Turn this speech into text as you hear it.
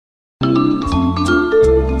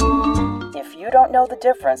you don't know the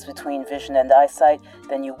difference between vision and eyesight,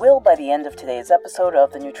 then you will by the end of today's episode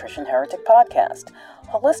of the Nutrition Heretic podcast.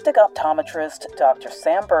 Holistic optometrist Dr.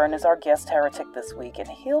 Sam Byrne is our guest heretic this week, and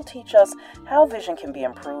he'll teach us how vision can be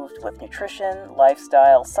improved with nutrition,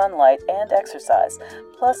 lifestyle, sunlight, and exercise.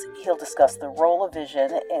 Plus, he'll discuss the role of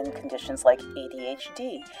vision in conditions like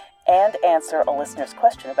ADHD and answer a listener's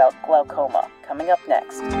question about glaucoma. Coming up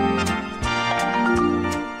next.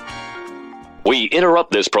 We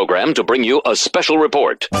interrupt this program to bring you a special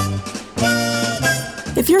report.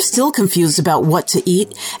 If you're still confused about what to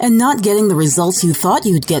eat and not getting the results you thought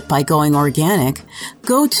you'd get by going organic,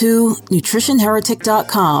 go to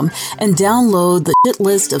nutritionheretic.com and download the shit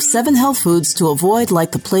list of 7 health foods to avoid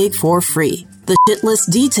like the plague for free. The shit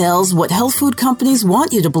list details what health food companies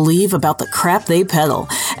want you to believe about the crap they peddle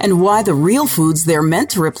and why the real foods they're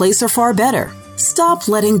meant to replace are far better. Stop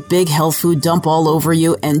letting big health food dump all over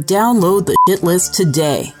you and download the shit list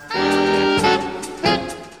today.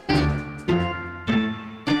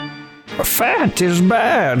 Fat is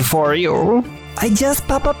bad for you. I just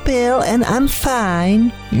pop a pill and I'm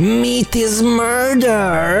fine. Meat is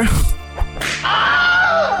murder.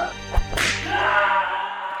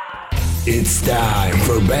 It's time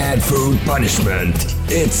for bad food punishment.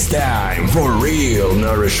 It's time for real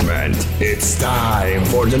nourishment. It's time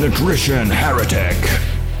for the Nutrition Heretic.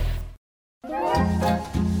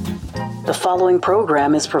 The following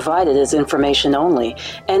program is provided as information only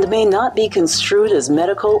and may not be construed as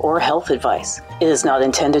medical or health advice. It is not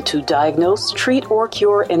intended to diagnose, treat, or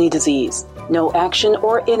cure any disease. No action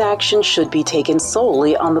or inaction should be taken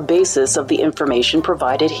solely on the basis of the information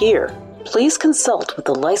provided here. Please consult with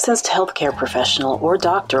a licensed healthcare professional or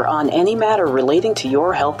doctor on any matter relating to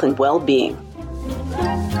your health and well-being.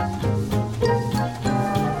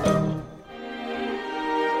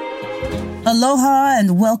 Aloha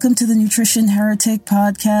and welcome to the Nutrition Heretic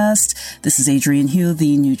podcast. This is Adrienne Hugh,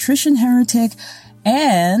 the Nutrition Heretic.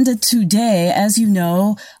 And today, as you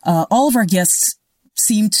know, all of our guests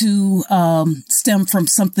seem to stem from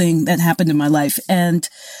something that happened in my life. And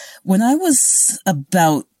when I was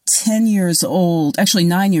about 10 years old, actually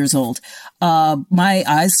 9 years old, my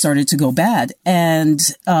eyes started to go bad. And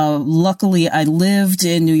luckily, I lived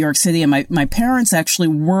in New York City, and my parents actually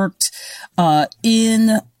worked on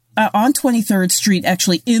 23rd Street,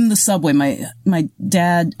 actually in the subway. My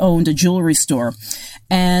dad owned a jewelry store,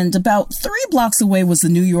 and about 3 blocks away was the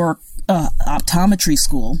New York optometry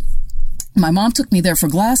school. My mom took me there for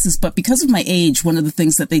glasses, but because of my age, one of the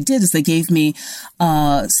things that they did is they gave me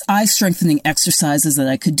eye strengthening exercises that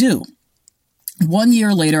I could do. 1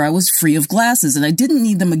 year later, I was free of glasses, and I didn't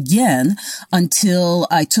need them again until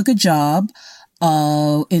I took a job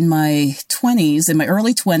in my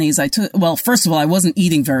early 20s. First of all, I wasn't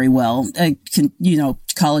eating very well.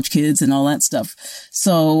 College kids and all that stuff.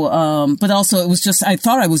 So, but also it was just, I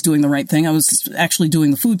thought I was doing the right thing. I was actually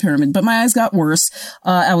doing the food pyramid, but my eyes got worse.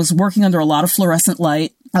 I was working under a lot of fluorescent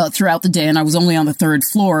light throughout the day, and I was only on the 3rd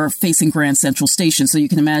floor facing Grand Central Station. So you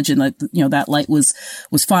can imagine that, that light was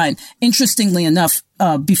fine. Interestingly enough,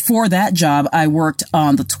 before that job, I worked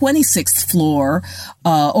on the 26th floor,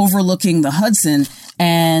 overlooking the Hudson,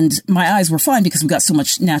 and my eyes were fine because we got so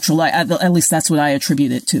much natural light. At least that's what I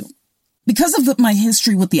attribute it to. Because of my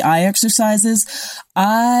history with the eye exercises,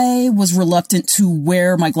 I was reluctant to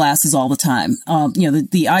wear my glasses all the time.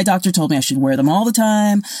 The eye doctor told me I should wear them all the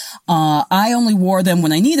time. I only wore them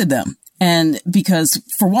when I needed them. And because,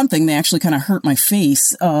 for one thing, they actually kind of hurt my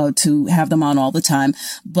face to have them on all the time.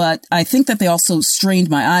 But I think that they also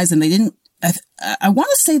strained my eyes, and they didn't. I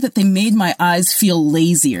want to say that they made my eyes feel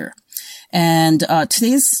lazier. And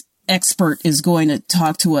today's expert is going to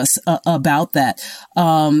talk to us about that.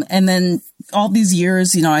 And then all these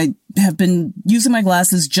years, I have been using my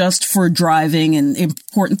glasses just for driving and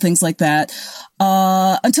important things like that,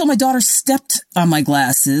 until my daughter stepped on my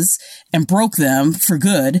glasses and broke them for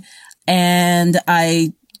good. And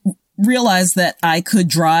I realized that I could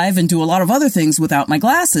drive and do a lot of other things without my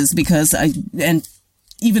glasses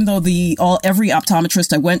even though every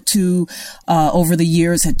optometrist I went to, over the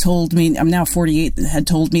years had told me, I'm now 48, had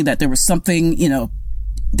told me that there was something,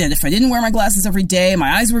 that if I didn't wear my glasses every day,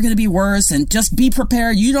 my eyes were going to be worse, and just be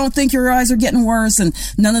prepared. You don't think your eyes are getting worse. And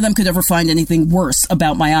none of them could ever find anything worse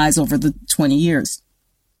about my eyes over the 20 years.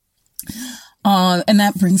 And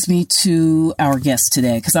that brings me to our guest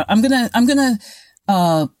today, because I'm gonna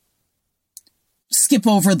skip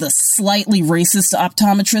over the slightly racist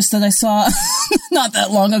optometrist that I saw not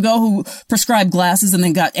that long ago, who prescribed glasses and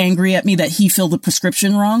then got angry at me that he filled the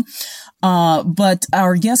prescription wrong. But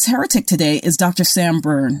our guest heretic today is Dr. Sam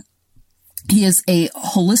Byrne. He is a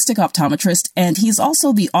holistic optometrist, and he is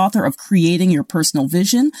also the author of Creating Your Personal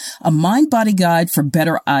Vision, a mind-body guide for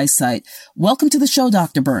better eyesight. Welcome to the show,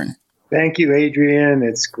 Dr. Byrne. Thank you, Adrienne.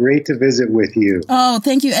 It's great to visit with you. Oh,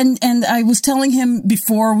 thank you. And I was telling him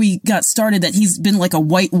before we got started that he's been like a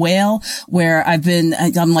white whale, where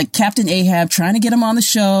I'm like Captain Ahab trying to get him on the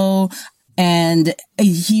show. And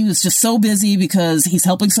he was just so busy because he's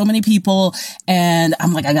helping so many people. And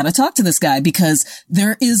I'm like, I got to talk to this guy because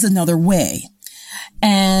there is another way.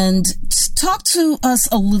 And talk to us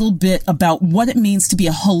a little bit about what it means to be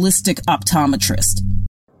a holistic optometrist.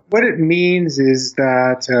 What it means is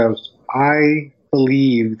that I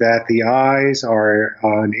believe that the eyes are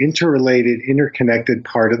an interrelated, interconnected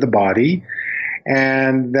part of the body,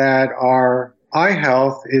 and that our eye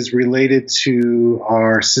health is related to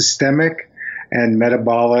our systemic and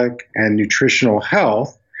metabolic and nutritional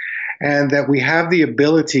health, and that we have the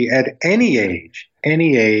ability at any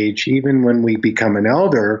age, even when we become an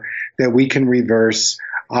elder, that we can reverse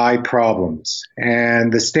eye problems.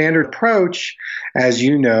 And the standard approach, as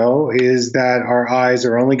you know, is that our eyes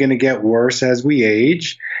are only going to get worse as we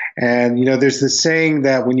age. And, you know, there's this saying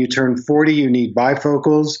that when you turn 40, you need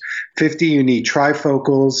bifocals, 50, you need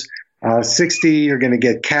trifocals, 60, you're going to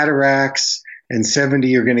get cataracts, and 70,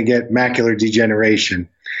 you're going to get macular degeneration.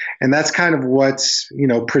 And that's kind of what's, you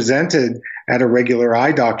know, presented at a regular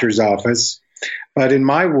eye doctor's office. But in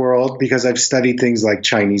my world, because I've studied things like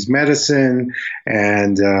Chinese medicine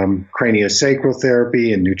and craniosacral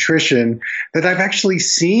therapy and nutrition, that I've actually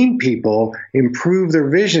seen people improve their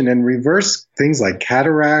vision and reverse things like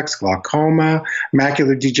cataracts, glaucoma,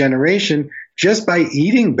 macular degeneration just by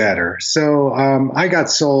eating better. So I got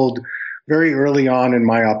sold very early on in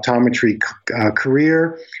my optometry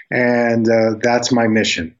career, and that's my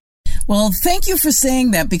mission. Well, thank you for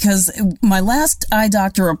saying that, because my last eye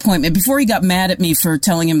doctor appointment, before he got mad at me for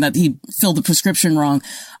telling him that he filled the prescription wrong,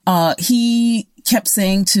 he kept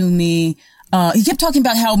saying to me, he kept talking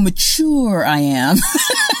about how mature I am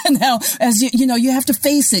and how, as you know, you have to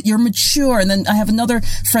face it. You're mature. And then I have another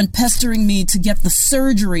friend pestering me to get the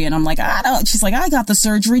surgery. And I'm like, I don't, she's like, I got the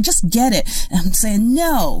surgery. Just get it. And I'm saying,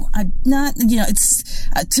 no, I'm not, you know, it's,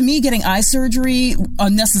 to me, getting eye surgery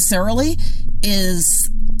unnecessarily is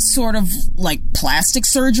sort of like plastic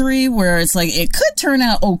surgery, where it's like, it could turn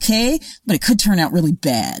out okay, but it could turn out really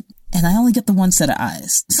bad. And I only get the one set of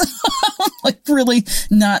eyes. So I'm like really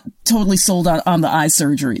not totally sold on the eye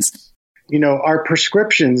surgeries. You know, our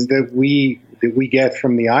prescriptions that we get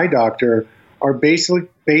from the eye doctor are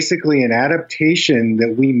basically an adaptation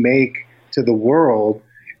that we make to the world.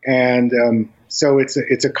 And so it's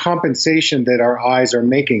a compensation that our eyes are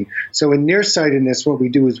making. So in nearsightedness, what we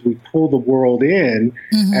do is we pull the world in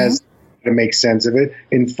as to make sense of it.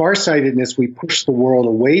 In farsightedness, we push the world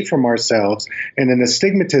away from ourselves. And in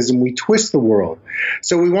astigmatism, we twist the world.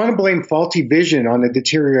 So we want to blame faulty vision on a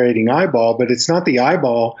deteriorating eyeball, but it's not the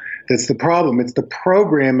eyeball that's the problem. It's the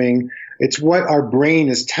programming. It's what our brain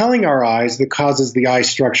is telling our eyes that causes the eye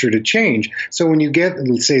structure to change. So when you get,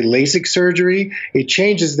 let's say, LASIK surgery, it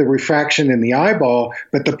changes the refraction in the eyeball,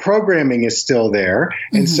 but the programming is still there.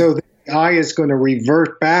 And so the eye is going to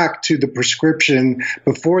revert back to the prescription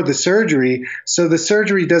before the surgery. So the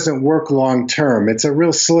surgery doesn't work long term. It's a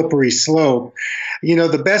real slippery slope. You know,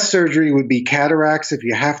 the best surgery would be cataracts if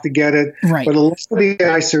you have to get it. Right. But a lot of the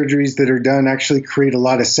eye surgeries that are done actually create a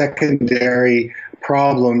lot of secondary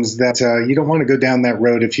problems that you don't want to go down that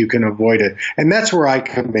road if you can avoid it. And that's where I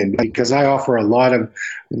come in, because I offer a lot of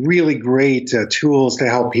really great tools to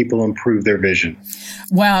help people improve their vision.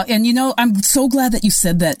 Wow. And, you know, I'm so glad that you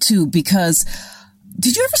said that, too, because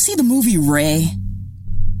did you ever see the movie Ray?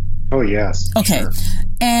 Oh, yes. Okay. Sure.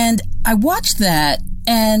 And I watched that,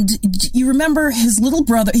 and you remember his little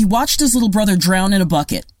brother, he watched his little brother drown in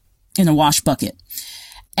a wash bucket.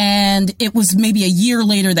 And it was maybe a year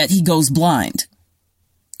later that he goes blind.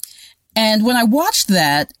 And when I watched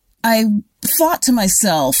that, I thought to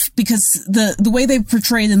myself, because the way they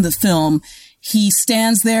portrayed in the film, he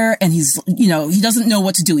stands there and he's, you know, he doesn't know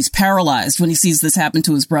what to do. He's paralyzed when he sees this happen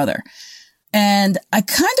to his brother. And I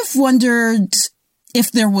kind of wondered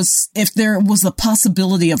if there was a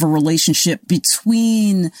possibility of a relationship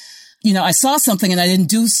between, you know, I saw something and I didn't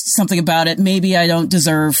do something about it. Maybe I don't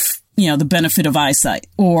deserve, you know, the benefit of eyesight,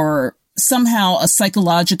 or somehow a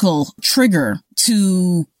psychological trigger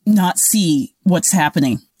to not see what's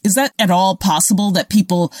happening. Is that at all possible that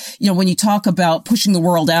people, you know, when you talk about pushing the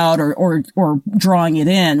world out or drawing it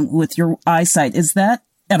in with your eyesight, is that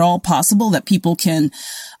at all possible that people can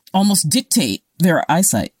almost dictate their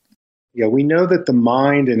eyesight? Yeah, we know that the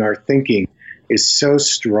mind and our thinking is so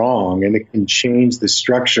strong, and it can change the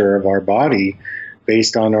structure of our body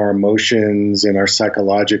based on our emotions and our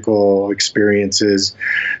psychological experiences.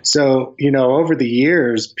 So, over the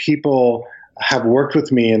years, people have worked with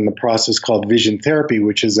me in the process called vision therapy,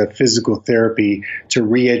 which is a physical therapy to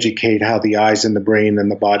re-educate how the eyes and the brain and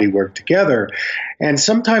the body work together. And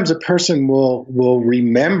sometimes a person will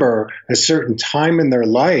remember a certain time in their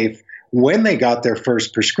life when they got their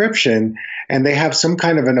first prescription, and they have some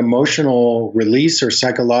kind of an emotional release or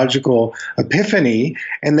psychological epiphany,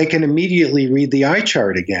 and they can immediately read the eye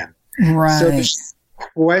chart again. Right. So this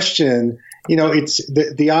question, it's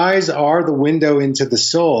the eyes are the window into the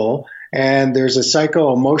soul, and there's a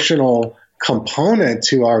psycho-emotional component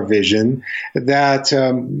to our vision that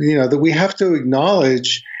that we have to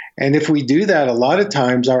acknowledge. And if we do that, a lot of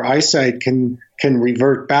times our eyesight can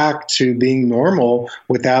revert back to being normal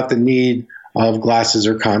without the need of glasses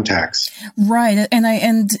or contacts. Right.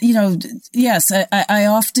 Yes, I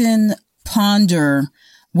often ponder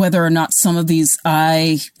whether or not some of these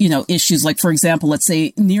eye, issues, like, for example, let's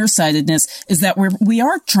say nearsightedness, is that we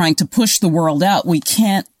are trying to push the world out. We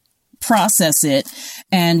can't process it,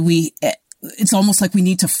 and it's almost like we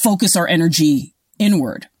need to focus our energy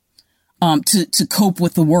inward to cope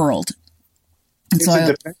with the world. And it's a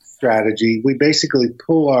defense strategy. We basically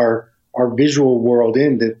pull our visual world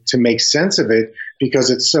in to make sense of it because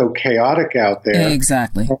it's so chaotic out there.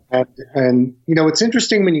 Exactly. And it's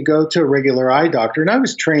interesting when you go to a regular eye doctor, and I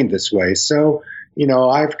was trained this way, so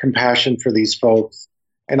I have compassion for these folks.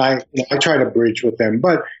 And I try to bridge with them.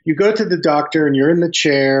 But you go to the doctor and you're in the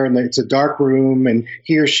chair and it's a dark room and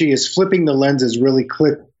he or she is flipping the lenses really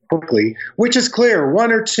quickly, which is clear,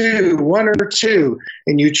 one or two,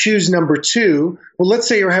 and you choose number 2. Well, let's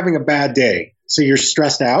say you're having a bad day. So you're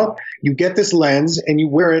stressed out. You get this lens and you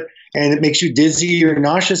wear it and it makes you dizzy or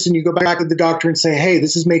nauseous. And you go back to the doctor and say, hey,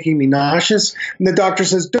 this is making me nauseous. And the doctor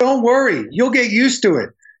says, don't worry, you'll get used to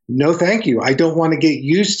it. No, thank you. I don't want to get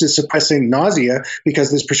used to suppressing nausea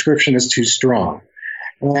because this prescription is too strong.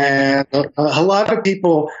 And a lot of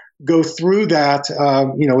people go through that,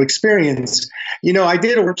 experience. I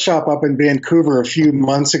did a workshop up in Vancouver a few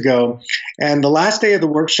months ago, and the last day of the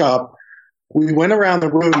workshop, we went around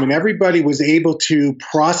the room and everybody was able to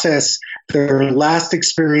process their last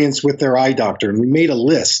experience with their eye doctor. And we made a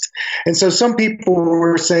list. And so some people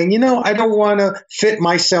were saying, I don't want to fit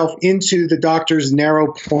myself into the doctor's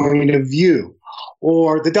narrow point of view.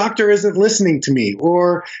 Or the doctor isn't listening to me.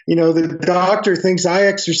 Or, the doctor thinks eye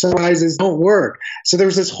exercises don't work. So there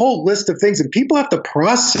was this whole list of things. And people have to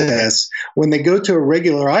process when they go to a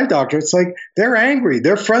regular eye doctor. It's like they're angry.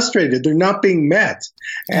 They're frustrated. They're not being met.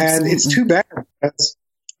 And It's too bad.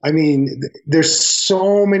 There's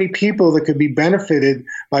so many people that could be benefited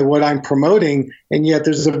by what I'm promoting. And yet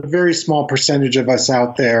there's a very small percentage of us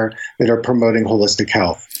out there that are promoting holistic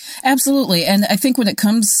health. Absolutely. And I think when it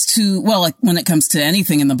comes to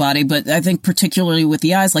anything in the body, but I think particularly with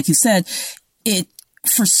the eyes, like you said,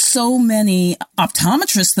 for so many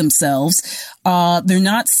optometrists themselves, they're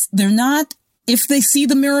not, if they see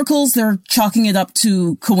the miracles, they're chalking it up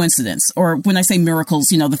to coincidence. Or when I say miracles,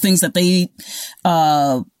 the things that they,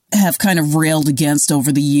 have kind of railed against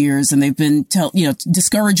over the years, and they've been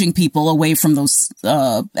discouraging people away from those,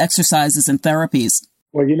 exercises and therapies.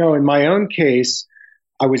 Well, in my own case,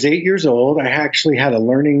 I was 8 years old. I actually had a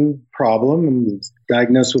learning problem and was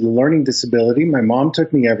diagnosed with a learning disability. My mom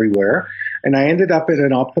took me everywhere, and I ended up at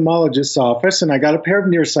an ophthalmologist's office, and I got a pair of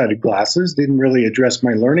nearsighted glasses, didn't really address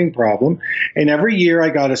my learning problem. And every year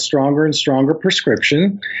I got a stronger and stronger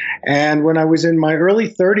prescription. And when I was in my early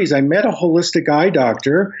 30s, I met a holistic eye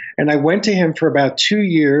doctor, and I went to him for about 2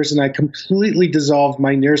 years, and I completely dissolved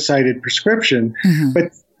my nearsighted prescription. Mm-hmm.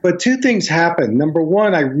 But two things happened. Number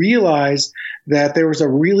one, I realized that there was a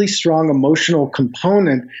really strong emotional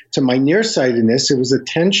component to my nearsightedness. It was a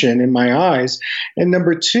tension in my eyes. And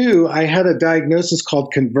number two, I had a diagnosis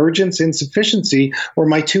called convergence insufficiency, where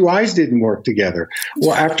my two eyes didn't work together.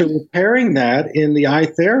 Well, after repairing that in the eye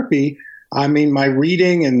therapy, my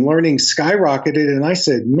reading and learning skyrocketed, and I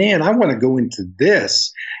said, man, I want to go into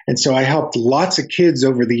this. And so I helped lots of kids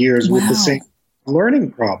over the years with the same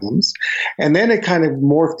learning problems. And then it kind of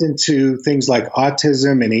morphed into things like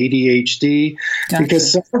autism and ADHD,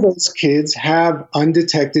 because some of those kids have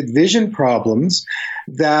undetected vision problems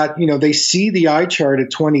that, they see the eye chart at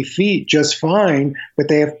 20 feet just fine, but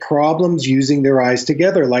they have problems using their eyes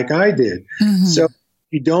together like I did. Mm-hmm. So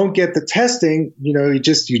you don't get the testing, you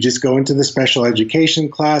just go into the special education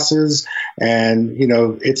classes and,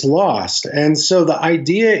 it's lost. And so the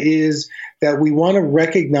idea is that we want to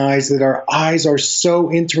recognize that our eyes are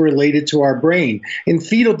so interrelated to our brain. In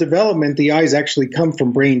fetal development, the eyes actually come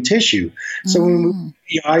from brain tissue. So when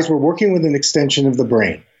the eyes, we're working with an extension of the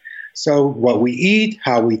brain. So what we eat,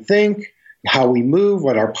 how we think, how we move,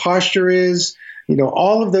 what our posture is,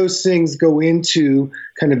 all of those things go into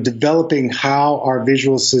kind of developing how our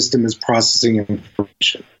visual system is processing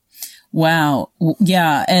information. Wow.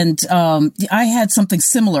 Yeah. And I had something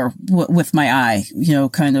similar with my eye, I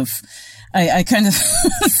kind of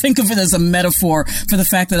think of it as a metaphor for the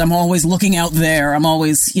fact that I'm always looking out there. I'm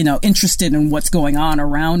always, interested in what's going on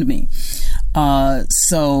around me.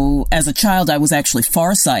 So as a child, I was actually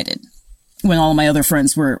farsighted when all of my other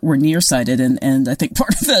friends were nearsighted. And I think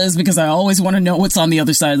part of that is because I always want to know what's on the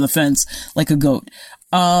other side of the fence, like a goat.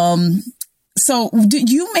 So did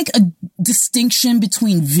you make a distinction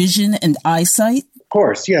between vision and eyesight? Of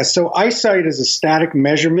course, yes. So eyesight is a static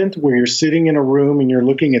measurement where you're sitting in a room and you're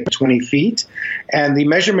looking at 20 feet. And the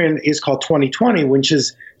measurement is called 20/20, which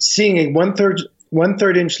is seeing a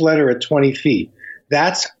one-third inch letter at 20 feet.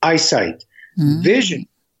 That's eyesight. Mm-hmm. Vision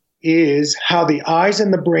is how the eyes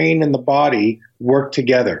and the brain and the body work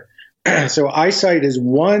together. So eyesight is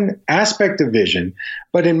one aspect of vision,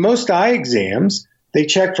 but in most eye exams, they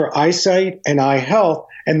check for eyesight and eye health,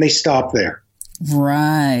 and they stop there.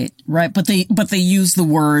 Right. But they use the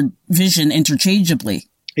word vision interchangeably.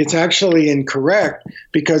 It's actually incorrect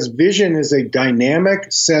because vision is a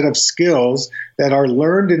dynamic set of skills that are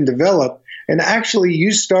learned and developed. And actually,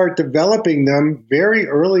 you start developing them very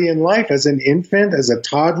early in life as an infant, as a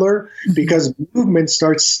toddler, because movement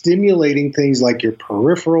starts stimulating things like your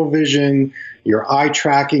peripheral vision, your eye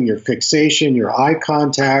tracking, your fixation, your eye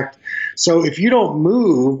contact. So if you don't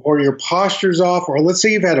move or your posture's off, or let's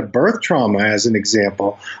say you've had a birth trauma as an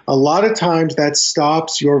example, a lot of times that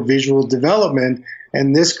stops your visual development,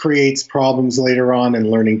 and this creates problems later on in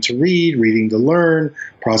learning to read, reading to learn,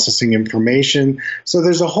 processing information. So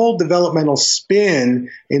there's a whole developmental spin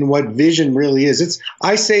in what vision really is.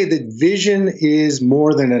 I say that vision is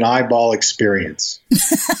more than an eyeball experience.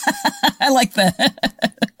 I like that.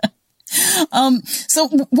 So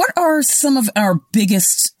what are some of our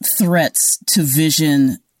biggest threats to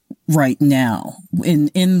vision right now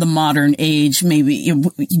in the modern age? Maybe,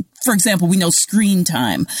 for example, we know screen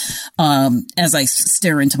time. As I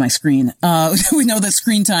stare into my screen, we know that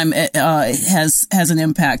screen time has an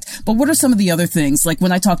impact. But what are some of the other things? Like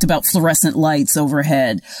when I talked about fluorescent lights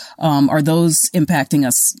overhead, are those impacting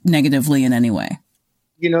us negatively in any way?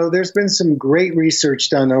 There's been some great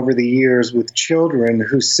research done over the years with children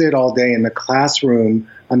who sit all day in the classroom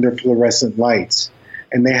under fluorescent lights,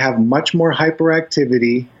 and they have much more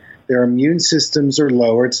hyperactivity. Their immune systems are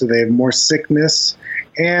lowered, so they have more sickness,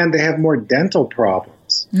 and they have more dental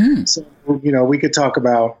problems. So, we could talk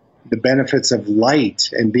about the benefits of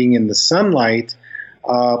light and being in the sunlight.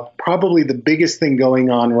 Probably the biggest thing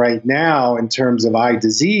going on right now in terms of eye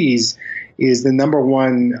disease is the number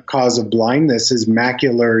one cause of blindness is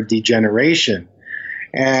macular degeneration.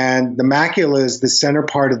 And the macula is the center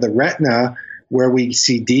part of the retina where we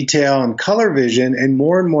see detail and color vision, and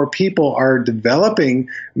more people are developing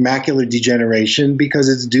macular degeneration because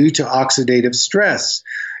it's due to oxidative stress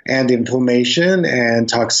and inflammation and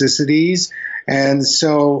toxicities. And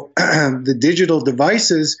so the digital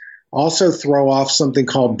devices also throw off something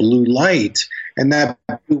called blue light. And that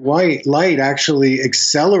white light actually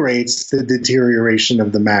accelerates the deterioration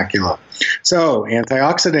of the macula. So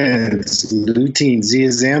antioxidants, lutein,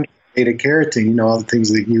 zeaxanthin, beta-carotene, all the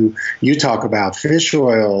things that you talk about, fish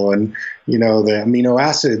oil and, the amino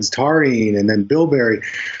acids, taurine, and then bilberry.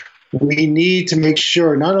 We need to make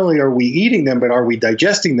sure not only are we eating them, but are we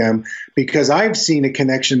digesting them? Because I've seen a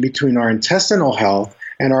connection between our intestinal health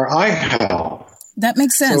and our eye health. That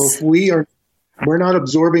makes sense. So if we're not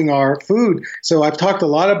absorbing our food. So I've talked a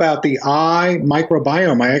lot about the eye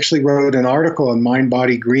microbiome. I actually wrote an article in Mind,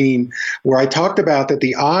 Body, Green where I talked about that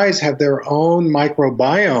the eyes have their own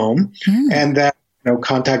microbiome and that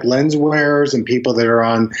contact lens wearers and people that are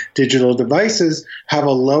on digital devices have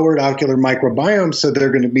a lowered ocular microbiome, so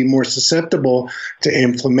they're going to be more susceptible to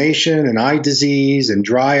inflammation and eye disease and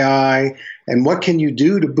dry eye. And what can you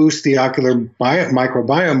do to boost the ocular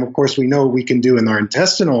microbiome? Of course, we know what we can do in our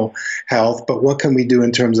intestinal health, but what can we do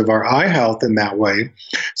in terms of our eye health in that way?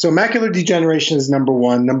 So macular degeneration is number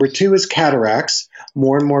one. Number two is cataracts.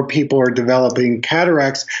 More and more people are developing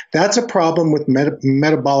cataracts. That's a problem with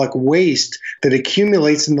metabolic waste that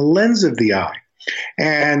accumulates in the lens of the eye.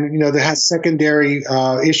 And, that has secondary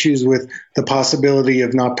issues with the possibility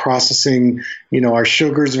of not processing, our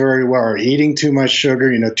sugars very well, or eating too much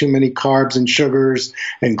sugar, too many carbs and sugars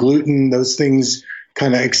and gluten. Those things,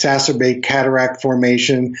 kind of exacerbate cataract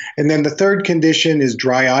formation. And then the third condition is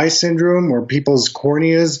dry eye syndrome, where people's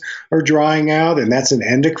corneas are drying out, and that's an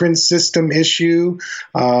endocrine system issue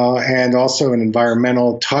and also an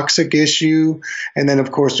environmental toxic issue. And then,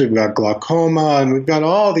 of course, we've got glaucoma, and we've got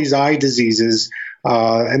all these eye diseases.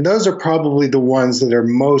 And those are probably the ones that are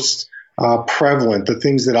most prevalent, the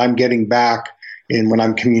things that I'm getting back in when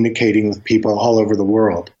I'm communicating with people all over the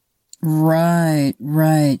world. Right.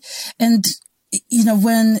 And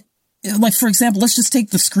when, like, for example, let's just take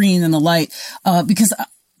the screen and the light, because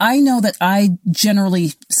I know that I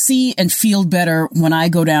generally see and feel better when I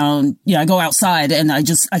go down, I go outside and I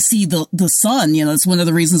see the sun. It's one of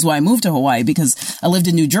the reasons why I moved to Hawaii, because I lived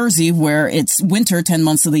in New Jersey where it's winter 10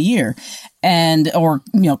 months of the year or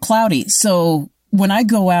cloudy. So when I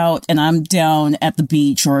go out and I'm down at the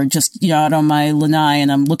beach or just, out on my lanai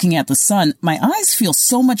and I'm looking at the sun, my eyes feel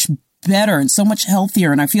so much better and so much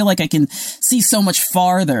healthier, and I feel like I can see so much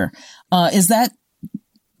farther. Is that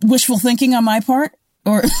wishful thinking on my part,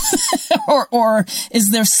 or or is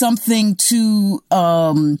there something to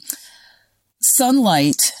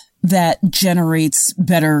sunlight that generates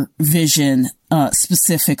better vision,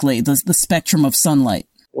 specifically the spectrum of sunlight?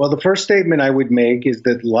 Well, the first statement I would make is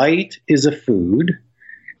that light is a food.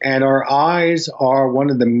 And our eyes are one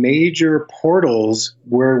of the major portals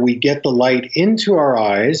where we get the light into our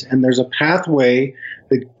eyes. And there's a pathway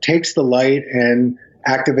that takes the light and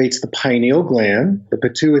activates the pineal gland, the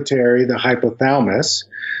pituitary, the hypothalamus.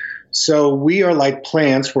 So we are like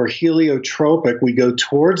plants. We're heliotropic. We go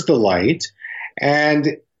towards the light.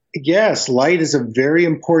 And yes, light is a very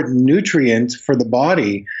important nutrient for the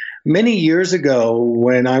body. Many years ago,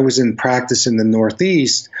 when I was in practice in the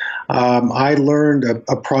Northeast, I learned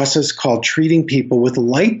a process called treating people with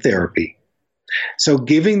light therapy. So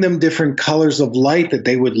giving them different colors of light that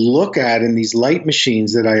they would look at in these light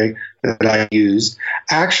machines that I used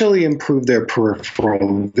actually improved their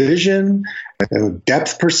peripheral vision, their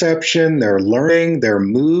depth perception, their learning, their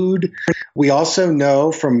mood. We also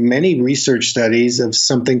know from many research studies of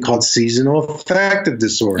something called seasonal affective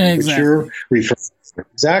disorder, which you're referring to.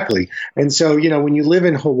 Exactly. And so, when you live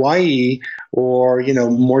in Hawaii or,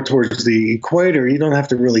 more towards the equator, you don't have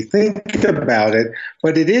to really think about it.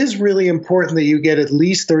 But it is really important that you get at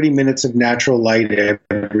least 30 minutes of natural light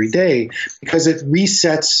every day, because it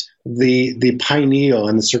resets the pineal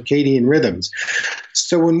and the circadian rhythms.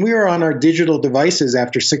 So when we are on our digital devices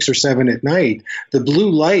after 6 or 7 at night, the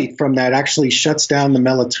blue light from that actually shuts down the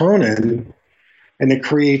melatonin, and it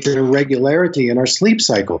creates an irregularity in our sleep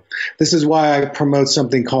cycle. This is why I promote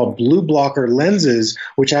something called blue blocker lenses,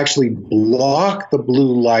 which actually block the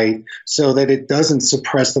blue light so that it doesn't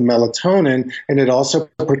suppress the melatonin, and it also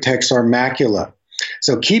protects our macula.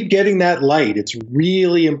 So keep getting that light. It's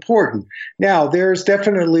really important. Now, there's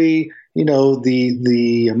definitely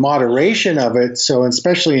the moderation of it. So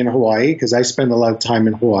especially in Hawaii, because I spend a lot of time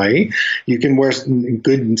in Hawaii, you can wear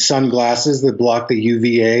good sunglasses that block the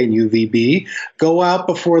UVA and UVB. Go out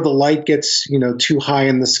before the light gets, too high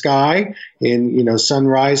in the sky in,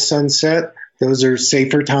 sunrise, sunset. Those are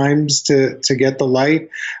safer times to get the light.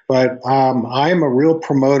 But I'm a real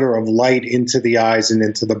promoter of light into the eyes and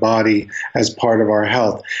into the body as part of our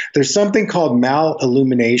health. There's something called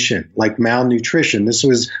malillumination, like malnutrition. This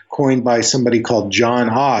was coined by somebody called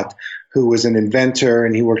John Ott, who was an inventor,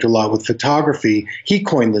 and he worked a lot with photography. He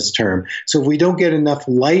coined this term. So if we don't get enough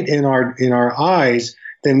light in our eyes,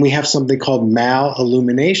 then we have something called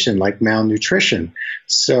malillumination, like malnutrition.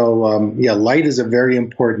 So, light is a very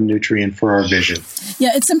important nutrient for our vision. Yeah,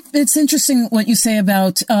 it's interesting what you say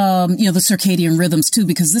about, the circadian rhythms too,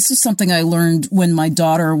 because this is something I learned when my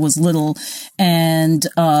daughter was little, and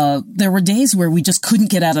there were days where we just couldn't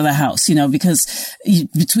get out of the house, because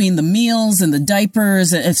between the meals and the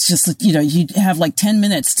diapers, it's just, you have like 10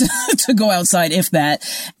 minutes to go outside, if that,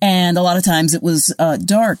 and a lot of times it was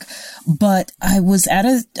dark. But I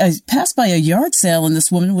passed by a yard sale, and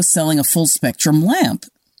this woman was selling a full spectrum lamp.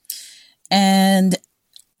 And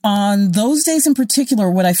on those days in particular,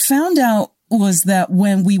 what I found out was that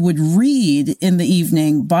when we would read in the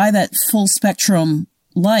evening by that full spectrum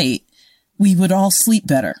light, we would all sleep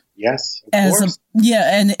better. Yes, of course.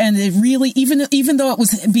 And it really, even though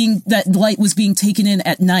that light was being taken in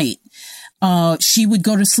at night, she would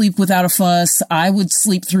go to sleep without a fuss. I would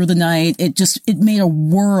sleep through the night. It made a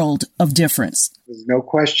world of difference. There's no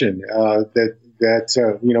question that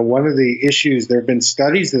one of the issues, there have been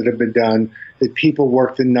studies that have been done that people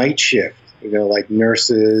work the night shift, like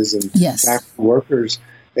nurses and factory workers.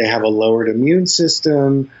 They have a lowered immune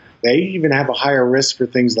system. They even have a higher risk for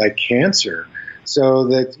things like cancer. So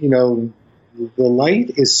that, the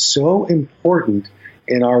light is so important.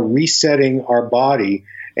 in our resetting our body.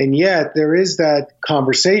 And yet there is that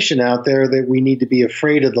conversation out there that we need to be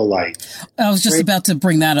afraid of the light. I was just about to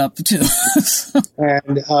bring that up too.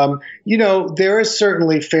 And, there is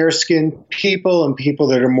certainly fair-skinned people and people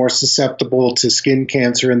that are more susceptible to skin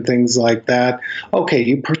cancer and things like that. Okay,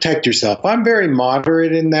 you protect yourself. I'm very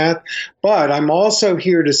moderate in that, but I'm also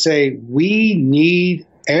here to say we need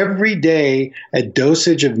every day a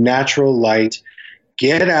dosage of natural light.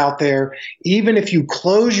 Get out there. Even if you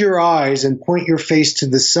close your eyes and point your face to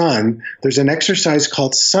the sun, there's an exercise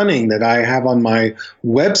called sunning that I have on my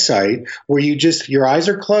website where your eyes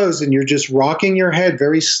are closed and you're just rocking your head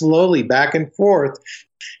very slowly back and forth,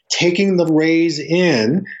 taking the rays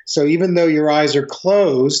in. So even though your eyes are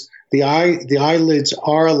closed, the eyelids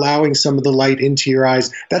are allowing some of the light into your eyes.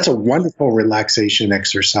 That's a wonderful relaxation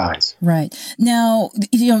exercise. Right. Now,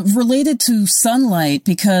 related to sunlight,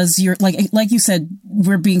 because you're like you said,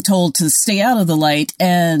 we're being told to stay out of the light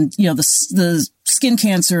and, the skin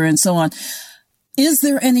cancer and so on. Is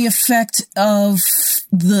there any effect of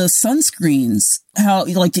the sunscreens? How,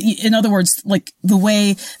 in other words, the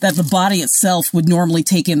way that the body itself would normally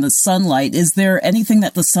take in the sunlight, is there anything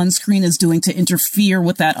that the sunscreen is doing to interfere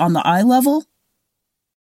with that on the eye level?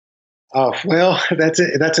 Oh, well, that's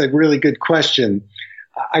a really good question.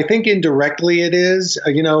 I think indirectly it is.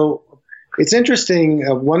 It's interesting.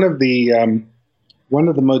 One of the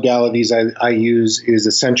modalities I use is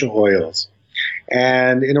essential oils.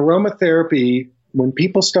 And in aromatherapy, when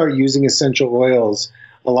people start using essential oils,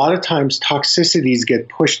 a lot of times toxicities get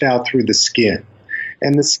pushed out through the skin.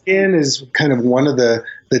 And the skin is kind of one of the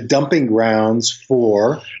dumping grounds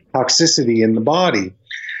for toxicity in the body.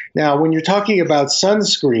 Now, when you're talking about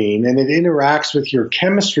sunscreen and it interacts with your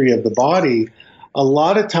chemistry of the body, a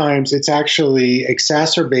lot of times it's actually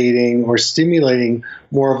exacerbating or stimulating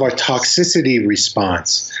more of a toxicity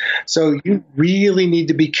response. So you really need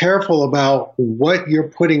to be careful about what you're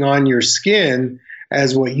putting on your skin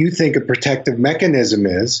as what you think a protective mechanism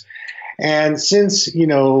is. And since,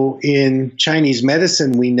 in Chinese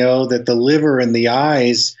medicine, we know that the liver and the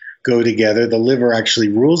eyes go together, the liver actually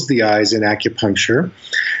rules the eyes in acupuncture,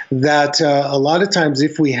 that a lot of times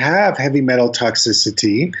if we have heavy metal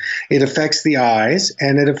toxicity, it affects the eyes,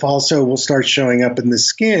 and it also will start showing up in the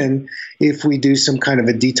skin if we do some kind of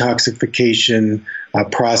a detoxification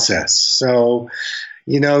process. So,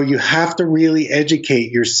 you have to really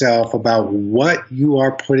educate yourself about what you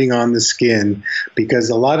are putting on the skin, because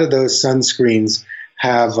a lot of those sunscreens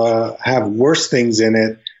have worse things in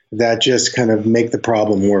it that just kind of make the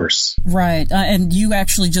problem worse. Right. And you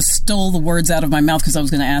actually just stole the words out of my mouth, because I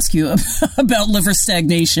was going to ask you about liver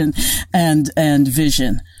stagnation and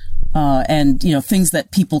vision. And things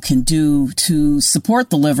that people can do to support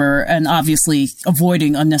the liver, and obviously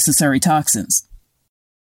avoiding unnecessary toxins.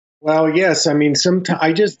 Well, yes. I mean,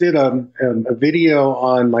 I just did a video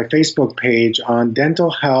on my Facebook page on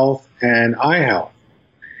dental health and eye health.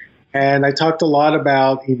 And I talked a lot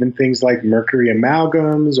about even things like mercury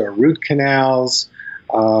amalgams or root canals,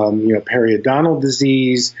 periodontal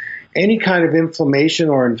disease. Any kind of inflammation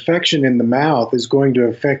or infection in the mouth is going to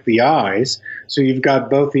affect the eyes. So you've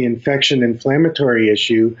got both the infection inflammatory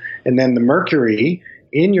issue and then the mercury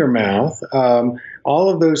in your mouth.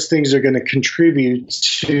 All of those things are going to contribute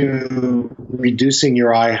to reducing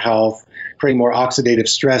your eye health, creating more oxidative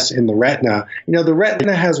stress in the retina. The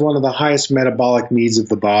retina has one of the highest metabolic needs of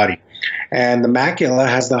the body, and the macula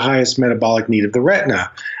has the highest metabolic need of the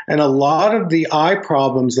retina. And a lot of the eye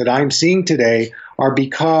problems that I'm seeing today are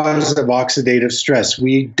because of oxidative stress.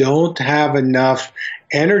 We don't have enough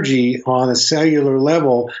energy on a cellular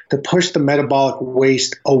level to push the metabolic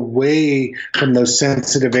waste away from those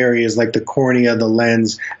sensitive areas like the cornea, the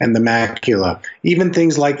lens, and the macula. Even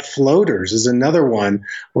things like floaters is another one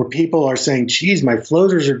where people are saying, geez, my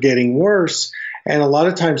floaters are getting worse. And a lot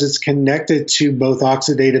of times it's connected to both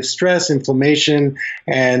oxidative stress, inflammation,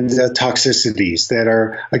 and toxicities that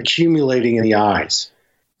are accumulating in the eyes.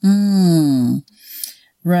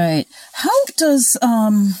 Right. How does,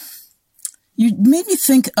 you made me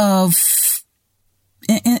think of,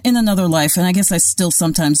 in another life, and I guess I still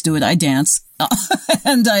sometimes do it, I dance,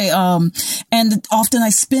 and and often I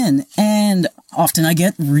spin, and often I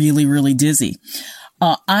get really, really dizzy.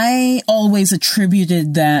 I always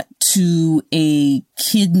attributed that to a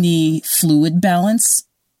kidney fluid balance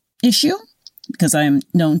issue, because I am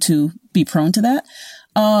known to be prone to that.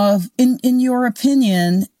 In your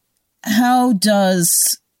opinion, how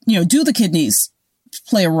does, do the kidneys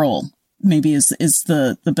play a role? Maybe is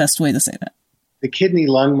the best way to say that. The kidney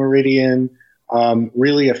lung meridian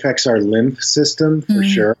really affects our lymph system for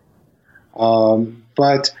sure.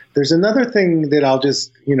 But there's another thing that I'll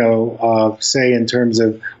just, say in terms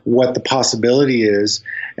of what the possibility is,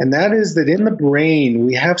 and that is that in the brain,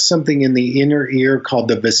 we have something in the inner ear called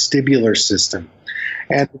the vestibular system.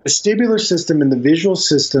 And the vestibular system and the visual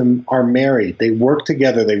system are married. They work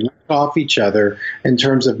together. They work off each other in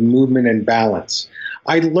terms of movement and balance.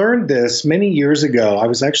 I learned this many years ago. I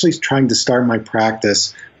was actually trying to start my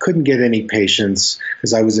practice, couldn't get any patients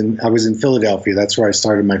because I was in Philadelphia. That's where I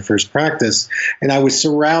started my first practice. And I was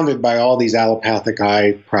surrounded by all these allopathic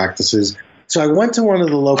eye practices. So I went to one of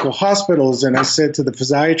the local hospitals and I said to the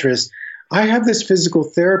physiatrist, I have this physical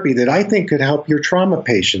therapy that I think could help your trauma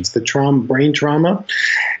patients, the brain trauma.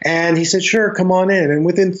 And he said, sure, come on in. And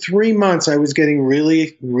within 3 months, I was getting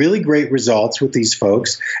really, really great results with these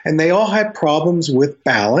folks. And they all had problems with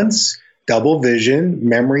balance, double vision,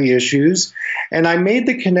 memory issues. And I made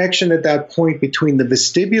the connection at that point between the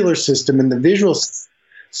vestibular system and the visual system.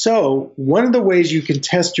 So one of the ways you can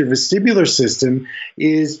test your vestibular system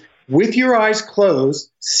is with your eyes closed,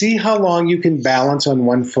 see how long you can balance on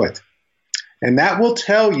one foot. And that will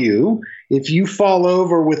tell you if you fall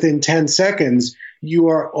over within 10 seconds, you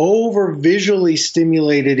are over visually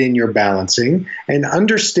stimulated in your balancing and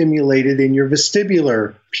understimulated in your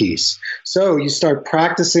vestibular piece. So you start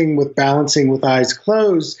practicing with balancing with eyes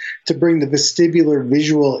closed to bring the vestibular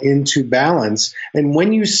visual into balance. And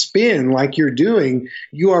when you spin like you're doing,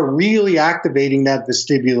 you are really activating that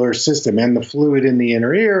vestibular system and the fluid in the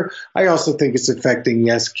inner ear. I also think it's affecting,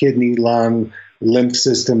 yes, kidney, lung, lymph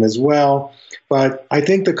system as well. But I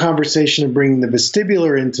think the conversation of bringing the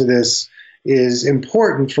vestibular into this is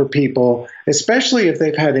important for people, especially if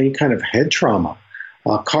they've had any kind of head trauma,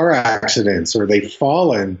 car accidents, or they've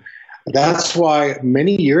fallen. That's why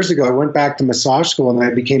many years ago I went back to massage school and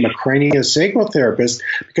I became a craniosacral therapist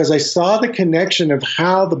because I saw the connection of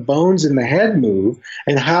how the bones in the head move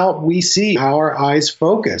and how we see how our eyes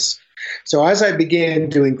focus. So as I began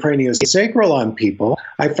doing craniosacral on people,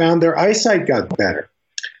 I found their eyesight got better.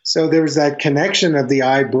 So there was that connection of the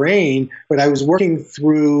eye-brain, but I was working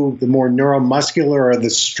through the more neuromuscular or the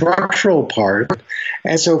structural part.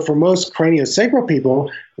 And so for most craniosacral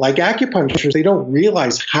people, like acupuncturists, they don't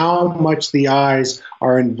realize how much the eyes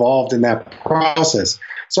are involved in that process.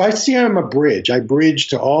 So I see I'm a bridge. I bridge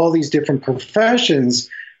to all these different professions,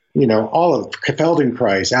 all of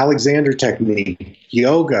Feldenkrais, Alexander technique,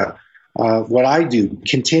 yoga, what I do,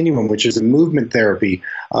 Continuum, which is a movement therapy,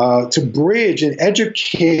 to bridge and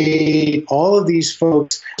educate all of these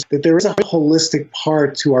folks that there is a holistic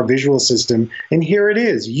part to our visual system, and here it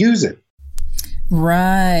is. Use it.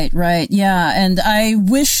 Right. Yeah. And I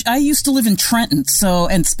used to live in Trenton,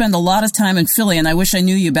 and spend a lot of time in Philly, and I wish I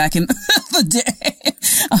knew you back in the day.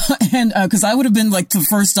 Cause I would have been like the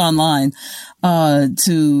first online,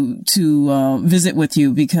 to visit with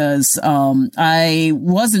you because, I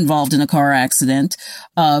was involved in a car accident.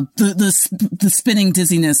 The spinning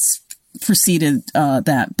dizziness preceded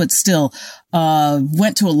that, but still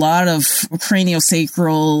went to a lot of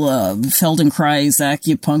craniosacral, Feldenkrais,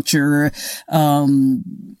 acupuncture,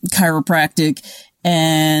 chiropractic,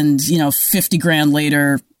 and 50 grand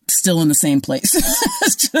later, still in the same place.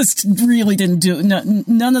 Just really didn't do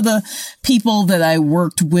none of the people that I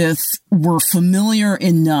worked with were familiar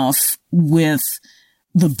enough with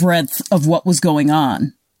the breadth of what was going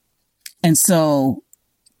on, and so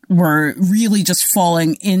we're really just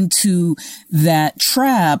falling into that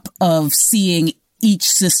trap of seeing each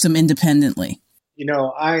system independently.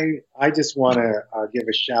 I just want to give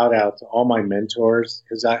a shout out to all my mentors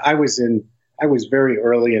because I was very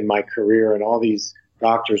early in my career, and all these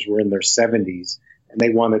doctors were in their 70s, and they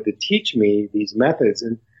wanted to teach me these methods.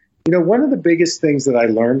 And one of the biggest things that I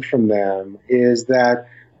learned from them is that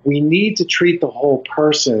we need to treat the whole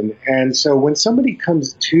person. And so when somebody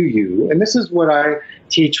comes to you, and this is what I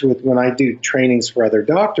teach with when I do trainings for other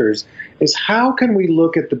doctors, is how can we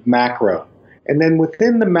look at the macro? And then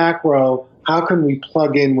within the macro, how can we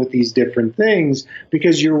plug in with these different things?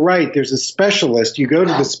 Because you're right, there's a specialist. You go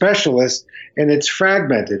to the specialist and it's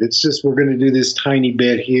fragmented. It's just, we're going to do this tiny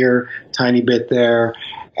bit here, tiny bit there.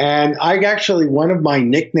 And one of my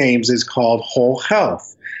nicknames is called Whole Health,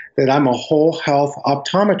 that I'm a whole health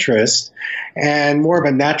optometrist and more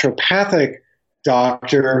of a naturopathic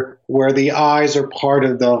doctor where the eyes are part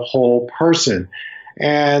of the whole person.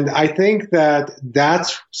 And I think that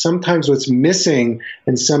that's sometimes what's missing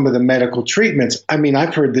in some of the medical treatments. I mean,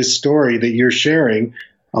 I've heard this story that you're sharing,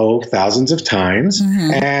 thousands of times.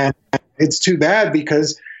 Mm-hmm. And it's too bad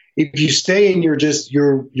because if you stay in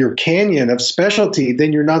your canyon of specialty,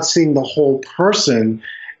 then you're not seeing the whole person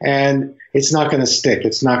and it's not going to stick.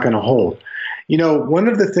 It's not going to hold. One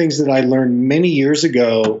of the things that I learned many years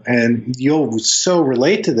ago, and you'll so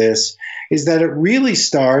relate to this, is that it really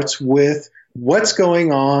starts with what's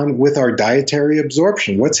going on with our dietary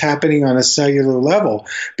absorption, what's happening on a cellular level.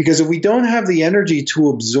 Because if we don't have the energy to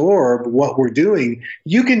absorb what we're doing,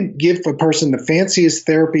 you can give a person the fanciest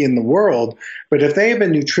therapy in the world, but if they have a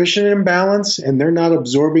nutrition imbalance and they're not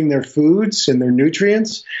absorbing their foods and their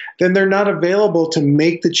nutrients, then they're not available to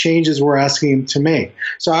make the changes we're asking them to make.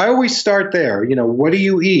 So I always start there. What do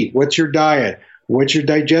you eat? What's your diet? What's your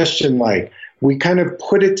digestion like? We kind of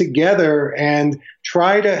put it together and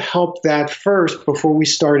try to help that first before we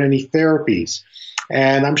start any therapies.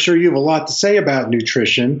 And I'm sure you have a lot to say about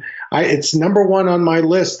nutrition. It's number one on my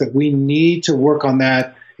list that we need to work on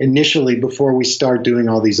that initially before we start doing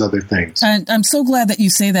all these other things. And I'm so glad that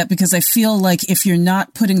you say that, because I feel like if you're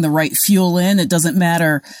not putting the right fuel in, it doesn't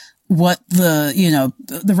matter what the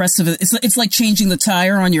rest of it. It's like changing the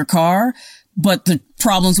tire on your car, but the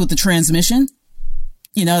problems with the transmission,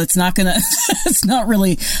 it's not gonna, it's not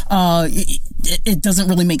really, it doesn't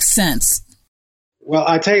really make sense. Well,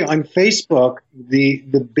 I tell you, on Facebook,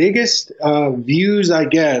 the biggest views I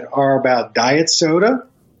get are about diet soda,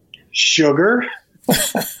 sugar,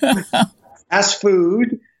 fast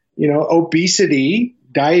food, obesity,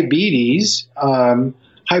 diabetes,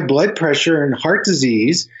 high blood pressure, and heart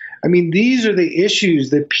disease. I mean, these are the issues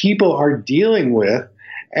that people are dealing with,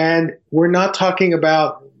 and we're not talking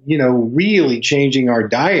about really changing our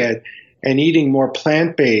diet and eating more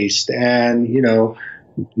plant-based and,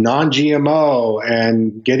 non-GMO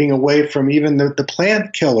and getting away from even the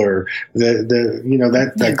plant killer,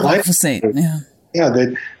 that glyphosate,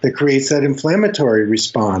 that creates that inflammatory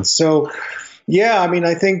response. So,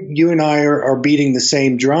 I think you and I are beating the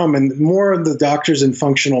same drum, and more of the doctors in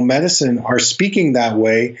functional medicine are speaking that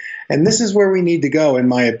way. And this is where we need to go, in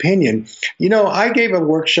my opinion. I gave a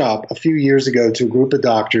workshop a few years ago to a group of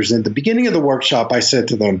doctors. And at the beginning of the workshop, I said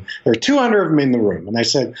to them, there are 200 of them in the room. And I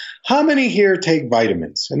said, how many here take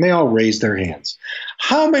vitamins? And they all raised their hands.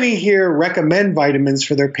 How many here recommend vitamins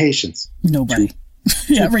for their patients? Nobody.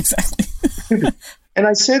 Yeah, exactly. And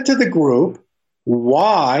I said to the group,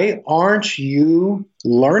 why aren't you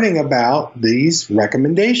learning about these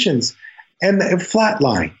recommendations? And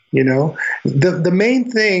flatline. The main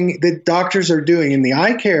thing that doctors are doing in the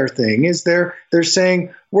eye care thing is they're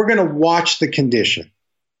saying, we're going to watch the condition.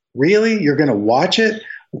 Really? You're going to watch it?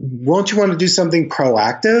 Won't you want to do something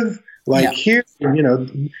proactive? Here,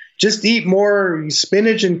 just eat more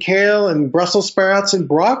spinach and kale and Brussels sprouts and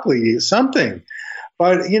broccoli, something.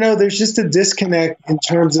 But, there's just a disconnect in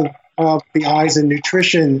terms of the eyes and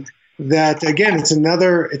nutrition that, again, it's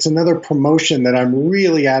another promotion that I'm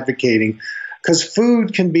really advocating. Because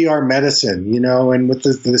food can be our medicine, and with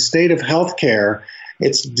the state of healthcare,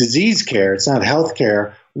 it's disease care, it's not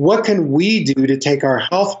healthcare. What can we do to take our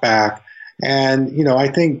health back? And, I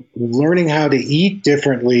think learning how to eat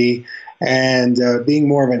differently and being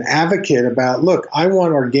more of an advocate about, look, I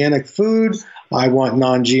want organic food, I want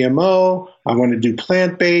non-GMO, I want to do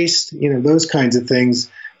plant-based, those kinds of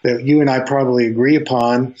things that you and I probably agree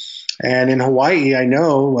upon. And in Hawaii, I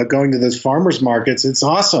know, going to those farmers markets, it's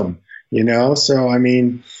awesome. So, I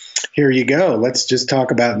mean, here you go. Let's just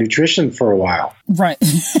talk about nutrition for a while. Right.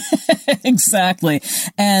 Exactly.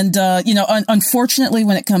 And, unfortunately,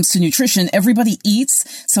 when it comes to nutrition, everybody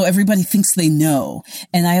eats, so everybody thinks they know.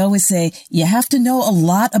 And I always say, you have to know a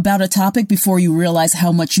lot about a topic before you realize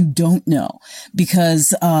how much you don't know.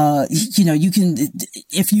 Because, you can,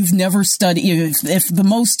 if you've never studied, if the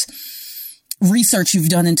most research you've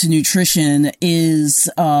done into nutrition is,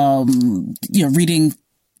 reading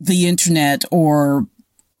the internet or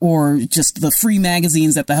just the free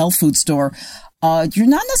magazines at the health food store, you're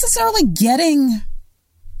not necessarily getting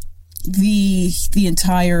the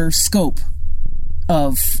entire scope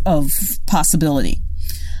of possibility.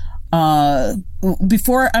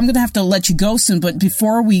 Before, I'm going to have to let you go soon, but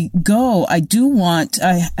before we go, I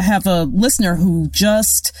have a listener who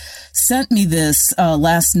just sent me this,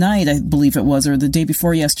 last night, I believe it was, or the day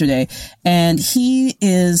before yesterday. And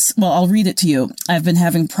I'll read it to you. I've been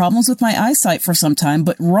having problems with my eyesight for some time,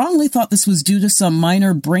 but wrongly thought this was due to some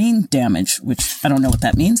minor brain damage, which I don't know what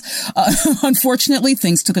that means. Unfortunately,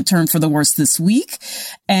 things took a turn for the worse this week,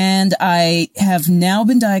 and I have now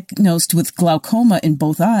been diagnosed with glaucoma in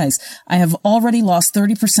both eyes. I have already lost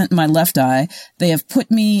 30% in my left eye. They have put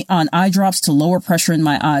me on eye drops to lower pressure in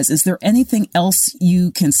my eyes. Is there anything else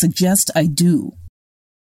you can suggest I do?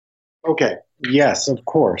 Okay. Yes, of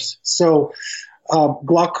course. So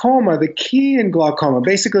glaucoma, the key in glaucoma,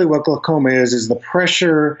 basically what glaucoma is the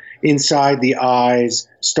pressure inside the eyes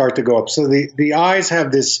start to go up. So the eyes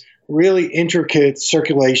have this really intricate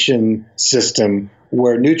circulation system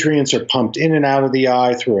where nutrients are pumped in and out of the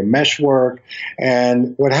eye through a meshwork.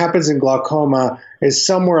 And what happens in glaucoma is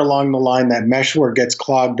somewhere along the line that meshwork gets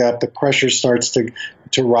clogged up, the pressure starts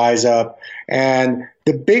to rise up. And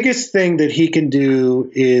the biggest thing that he can do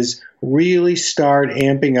is really start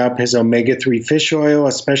amping up his omega-3 fish oil,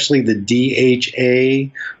 especially the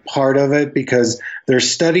DHA part of it, because there's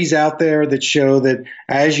studies out there that show that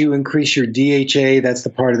as you increase your DHA, that's the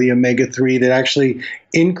part of the omega-3 that actually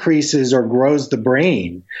increases or grows the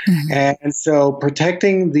brain. Mm-hmm. And so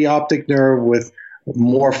protecting the optic nerve with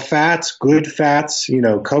more fats, good fats,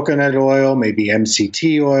 coconut oil, maybe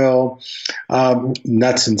MCT oil,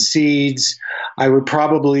 nuts and seeds. I would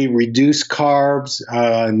probably reduce carbs,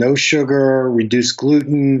 no sugar, reduce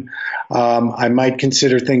gluten. I might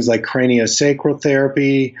consider things like craniosacral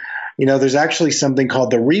therapy. There's actually something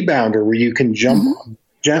called the rebounder where you can jump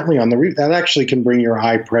gently on that actually can bring your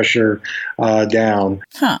eye pressure down.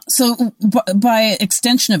 So by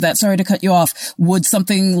extension of that, sorry to cut you off, would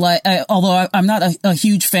something like, although I'm not a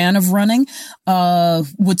huge fan of running,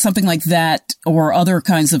 would something like that or other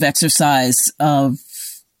kinds of exercise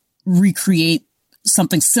recreate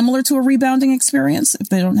something similar to a rebounding experience if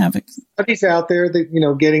they don't have it? Studies out there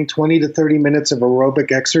that, getting 20 to 30 minutes of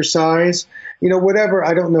aerobic exercise, whatever,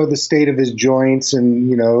 I don't know the state of his joints and,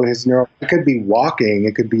 his neuro, it could be walking,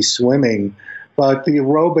 it could be swimming, but the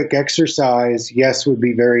aerobic exercise, yes, would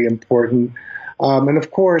be very important. And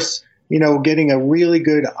of course, getting a really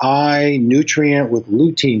good eye nutrient with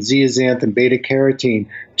lutein, zeaxanthin, beta carotene.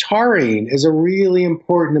 Taurine is a really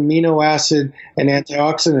important amino acid and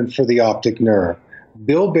antioxidant for the optic nerve.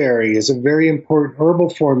 Bilberry is a very important herbal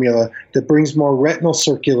formula that brings more retinal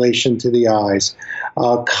circulation to the eyes.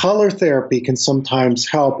 Color therapy can sometimes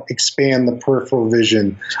help expand the peripheral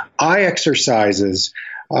vision. Eye exercises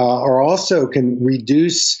are also can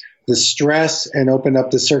reduce the stress and open up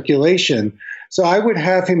the circulation. So I would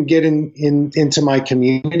have him get into my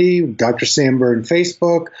community, Dr. Sam Byrne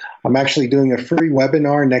Facebook. I'm actually doing a free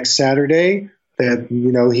webinar next Saturday that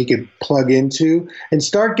he could plug into and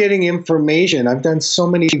start getting information. I've done so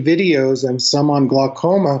many videos and some on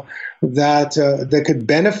glaucoma that could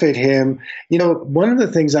benefit him. One of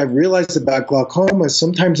the things I've realized about glaucoma is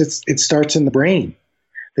sometimes it starts in the brain.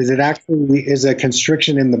 Because it actually is a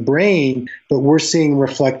constriction in the brain, but we're seeing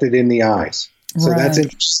reflected in the eyes. So That's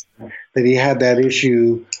interesting that he had that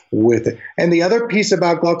issue with it. And the other piece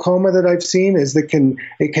about glaucoma that I've seen is that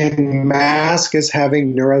it can mask as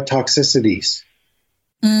having neurotoxicities.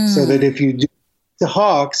 So that if you do the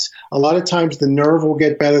Hawks, a lot of times the nerve will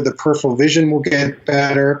get better, the peripheral vision will get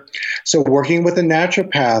better. So working with a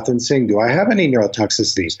naturopath and saying, do I have any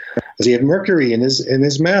neurotoxicities? Does he have mercury in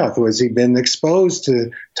his mouth? Or has he been exposed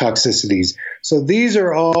to toxicities? So these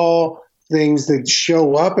are all things that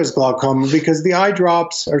show up as glaucoma because the eye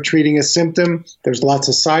drops are treating a symptom. There's lots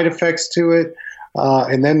of side effects to it.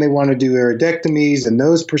 And then they want to do iridectomies and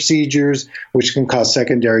those procedures, which can cause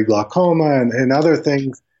secondary glaucoma and other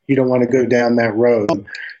things. You don't want to go down that road.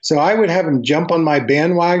 So I would have him jump on my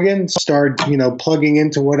bandwagon, start, plugging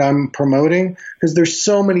into what I'm promoting, because there's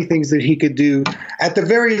so many things that he could do, at the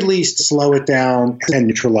very least, to slow it down and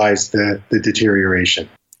neutralize the deterioration.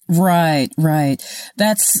 Right.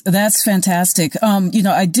 That's fantastic.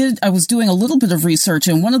 I was doing a little bit of research,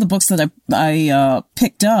 and one of the books that I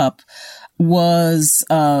picked up was,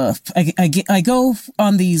 I go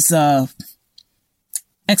on these,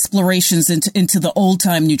 explorations into the old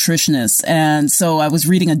time nutritionists. And so I was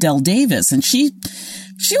reading Adele Davis, and she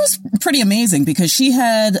was pretty amazing because she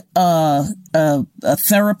had, a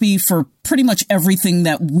therapy for pretty much everything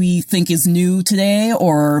that we think is new today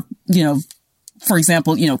or, for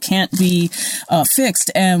example, can't be, fixed.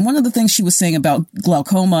 And one of the things she was saying about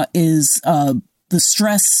glaucoma is, the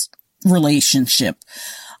stress relationship.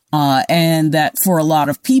 And that for a lot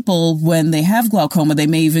of people, when they have glaucoma, they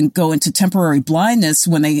may even go into temporary blindness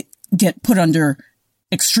when they get put under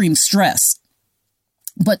extreme stress.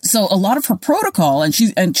 But so a lot of her protocol, and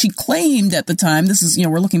she claimed at the time, this is,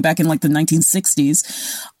 we're looking back in like the 1960s,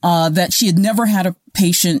 that she had never had a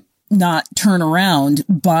patient not turn around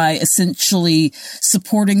by essentially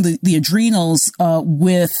supporting the adrenals,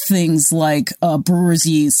 with things like, brewer's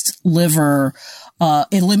yeast, liver,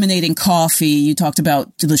 eliminating coffee. You talked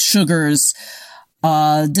about the sugars.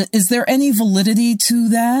 Is there any validity to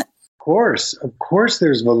that? Of course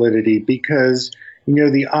there's validity because,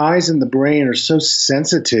 the eyes and the brain are so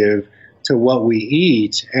sensitive to what we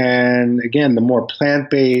eat. And again, the more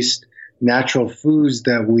plant-based natural foods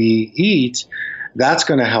that we eat, that's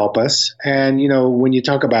going to help us. And, when you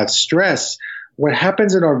talk about stress, what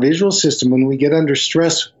happens in our visual system when we get under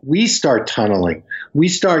stress, we start tunneling, we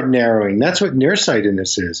start narrowing. That's what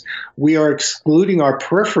nearsightedness is. We are excluding our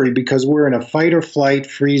periphery because we're in a fight or flight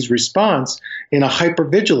freeze response in a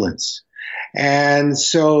hypervigilance. And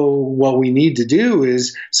so what we need to do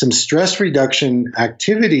is some stress reduction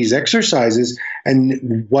activities, exercises,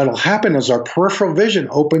 and what will happen is our peripheral vision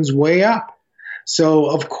opens way up. So,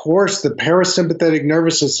 of course, the parasympathetic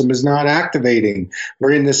nervous system is not activating.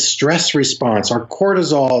 We're in this stress response. Our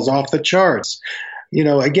cortisol is off the charts.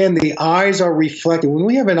 Again, the eyes are reflecting. When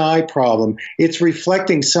we have an eye problem, it's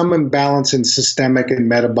reflecting some imbalance in systemic and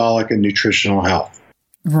metabolic and nutritional health.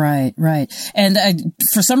 Right. And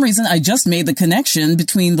for some reason, I just made the connection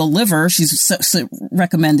between the liver, she's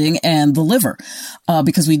recommending, and the liver,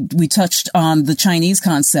 because we touched on the Chinese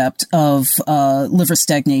concept of liver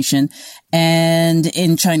stagnation. And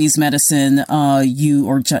in Chinese medicine,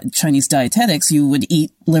 Chinese dietetics, you would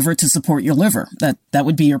eat liver to support your liver. That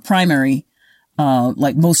would be your primary,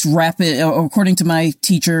 most rapid, according to my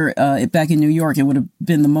teacher back in New York, it would have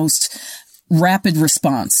been the most rapid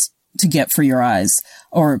response to get for your eyes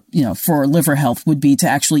or, for liver health would be to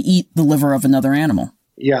actually eat the liver of another animal.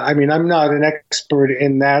 Yeah, I mean, I'm not an expert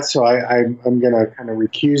in that, so I'm going to kind of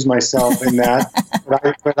recuse myself in that.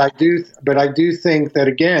 but I do think that,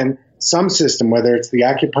 again, some system, whether it's the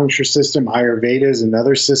acupuncture system, Ayurveda is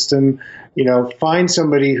another system, find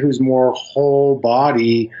somebody who's more whole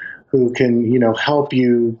body, who can, help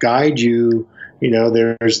you, guide you.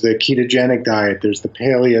 There's the ketogenic diet, there's the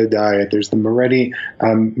paleo diet, there's the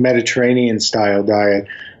Mediterranean style diet.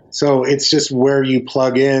 So it's just where you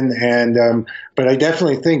plug in. And but I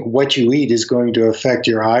definitely think what you eat is going to affect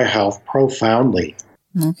your eye health profoundly.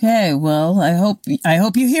 Okay, well, I hope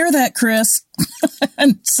you hear that, Chris.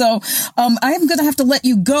 And so I'm going to have to let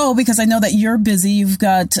you go because I know that you're busy. You've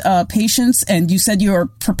got patients, and you said you're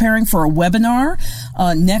preparing for a webinar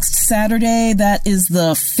next Saturday. That is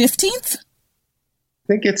the 15th?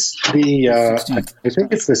 I think it's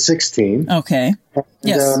the 16th. Okay. And,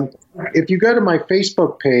 yes. If you go to my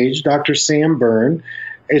Facebook page, Dr. Sam Byrne,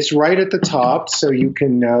 it's right at the top, so you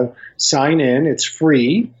can sign in. It's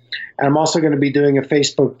free. And I'm also going to be doing a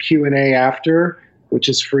Facebook Q&A after, which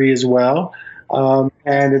is free as well.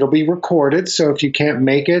 And it'll be recorded, so if you can't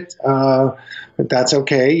make it, that's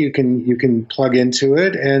okay. You can plug into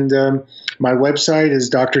it. And my website is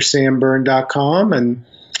drsambyrne.com, and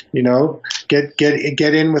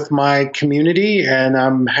get in with my community, and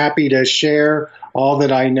I'm happy to share all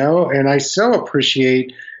that I know. And I so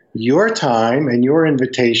appreciate your time and your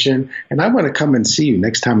invitation, and I want to come and see you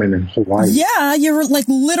next time I'm in Hawaii. Yeah, you're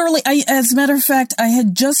literally. As a matter of fact, I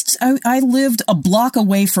lived a block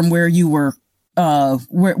away from where you were.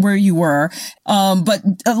 Where you were. But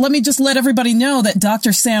let me just let everybody know that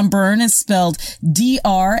Dr. Sam Byrne is spelled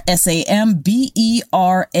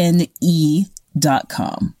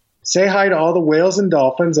DrSamBerne.com. Say hi to all the whales and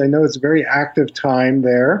dolphins. I know it's a very active time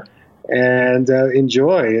there, and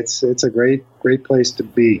enjoy. It's a great place to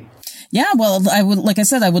be. Yeah, well, I would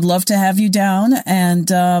love to have you down, and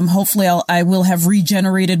hopefully I will have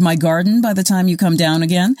regenerated my garden by the time you come down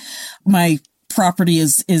again. My property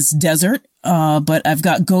is desert, but I've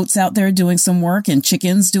got goats out there doing some work and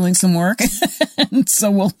chickens doing some work, and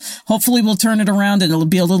so we'll turn it around and it'll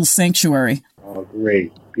be a little sanctuary. Oh,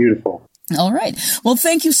 great, beautiful. All right. Well,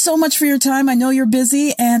 thank you so much for your time. I know you're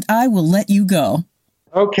busy, and I will let you go.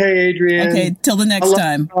 Okay, Adrienne. Okay, till the next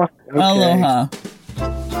time. Okay. Aloha.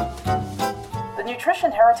 The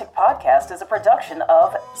Nutrition Heretic Podcast is a production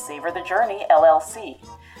of Savor the Journey, LLC.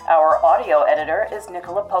 Our audio editor is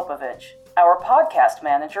Nicola Popovich. Our podcast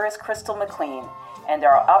manager is Crystal McLean, and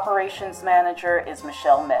our operations manager is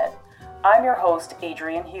Michelle Med. I'm your host,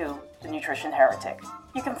 Adrienne Hugh, the Nutrition Heretic.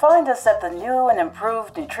 You can find us at the new and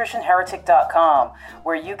improved nutritionheretic.com,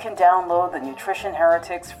 where you can download the Nutrition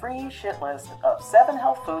Heretic's free shit list of 7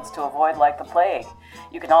 health foods to avoid like the plague.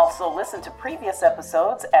 You can also listen to previous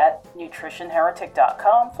episodes at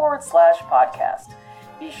nutritionheretic.com/podcast.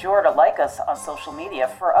 Be sure to like us on social media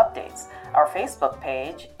for updates. Our Facebook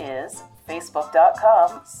page is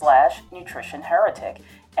facebook.com/nutritionheretic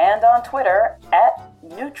and on Twitter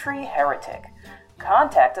 @NutriHeretic.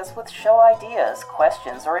 Contact us with show ideas,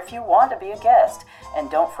 questions, or if you want to be a guest.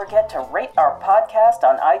 And don't forget to rate our podcast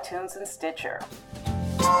on iTunes and Stitcher.